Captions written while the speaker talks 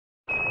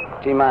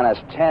T-minus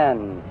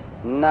 10,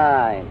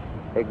 9,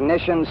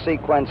 ignition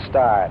sequence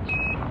starts.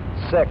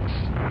 6,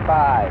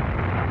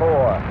 5,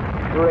 4,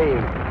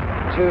 3,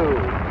 2,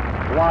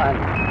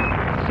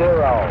 1,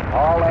 0.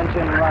 All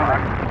engine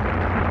running.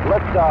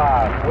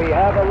 Liftoff. We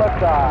have a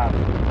liftoff.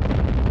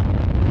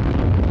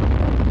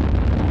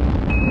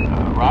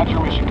 Roger,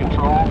 mission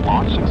control.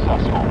 Launch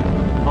successful.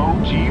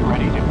 OG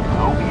ready to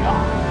go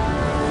beyond.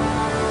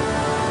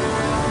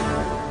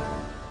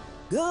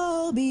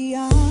 Go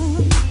beyond.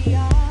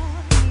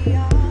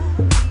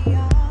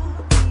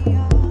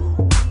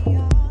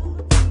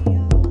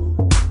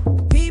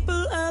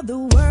 People of the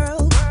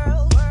world,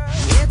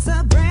 it's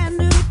a brand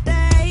new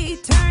day.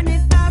 Turn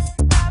it up,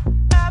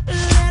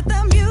 let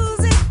the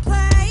music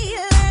play.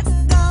 Let's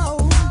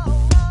go.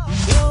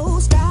 No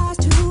stars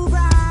too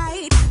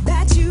bright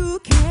that you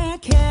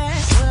can't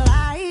catch the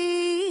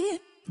light.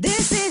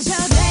 This is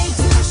your day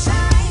to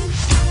shine,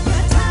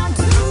 your time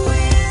to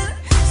win.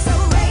 So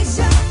raise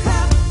your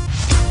cup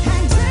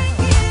and drink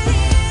it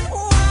in.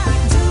 Why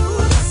do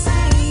the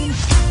same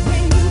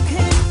when you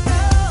can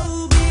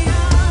go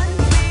beyond,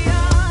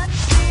 beyond,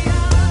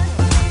 beyond?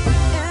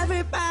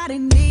 Everybody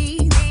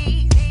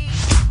needs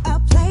a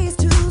place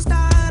to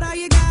start. All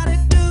you gotta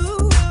do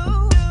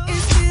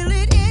is feel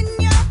it in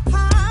your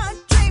heart.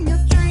 Dream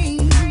your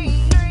dream.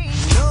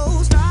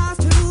 No stars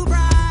too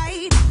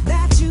bright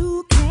that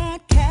you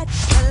can't catch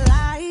the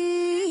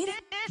light.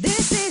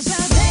 This is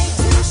your day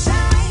to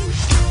shine,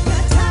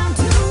 your time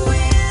to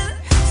win.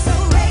 So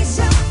raise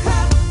your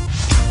cup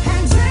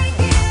and drink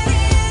it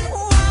in.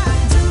 Why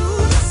do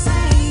the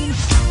same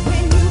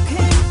when you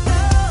can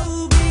go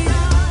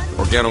beyond?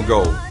 Organo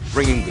Gold,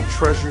 bringing the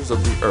treasures of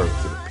the earth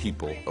to the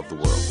people of the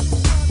world.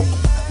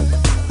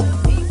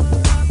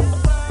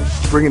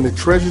 Bringing the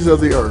treasures of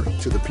the earth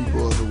to the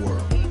people of the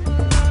world.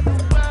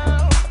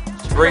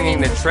 Bringing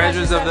the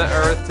treasures of the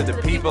earth to the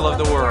people of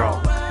the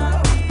world.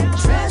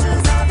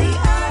 Treasures of the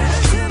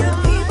earth to the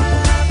people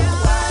of the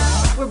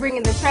world. We're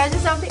bringing the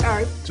treasures of the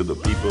earth To the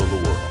people of the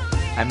world.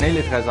 Amener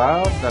les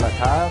trésors de la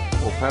terre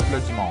au peuple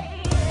du monde.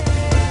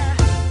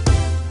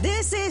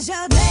 This is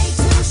your day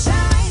to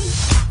shine,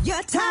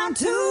 your time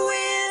to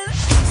win.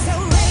 So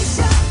raise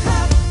your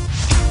cup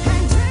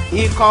and drink.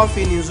 Hii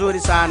coffee ni nzuri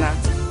sana,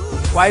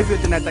 kwa hivyo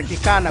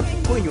tunatakikana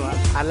kukunywa,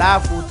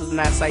 alafu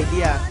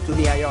tunasaidia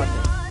dunia yote,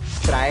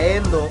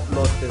 trayendo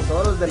los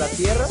tesoros de la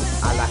tierra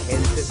a la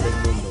gente del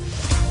mundo.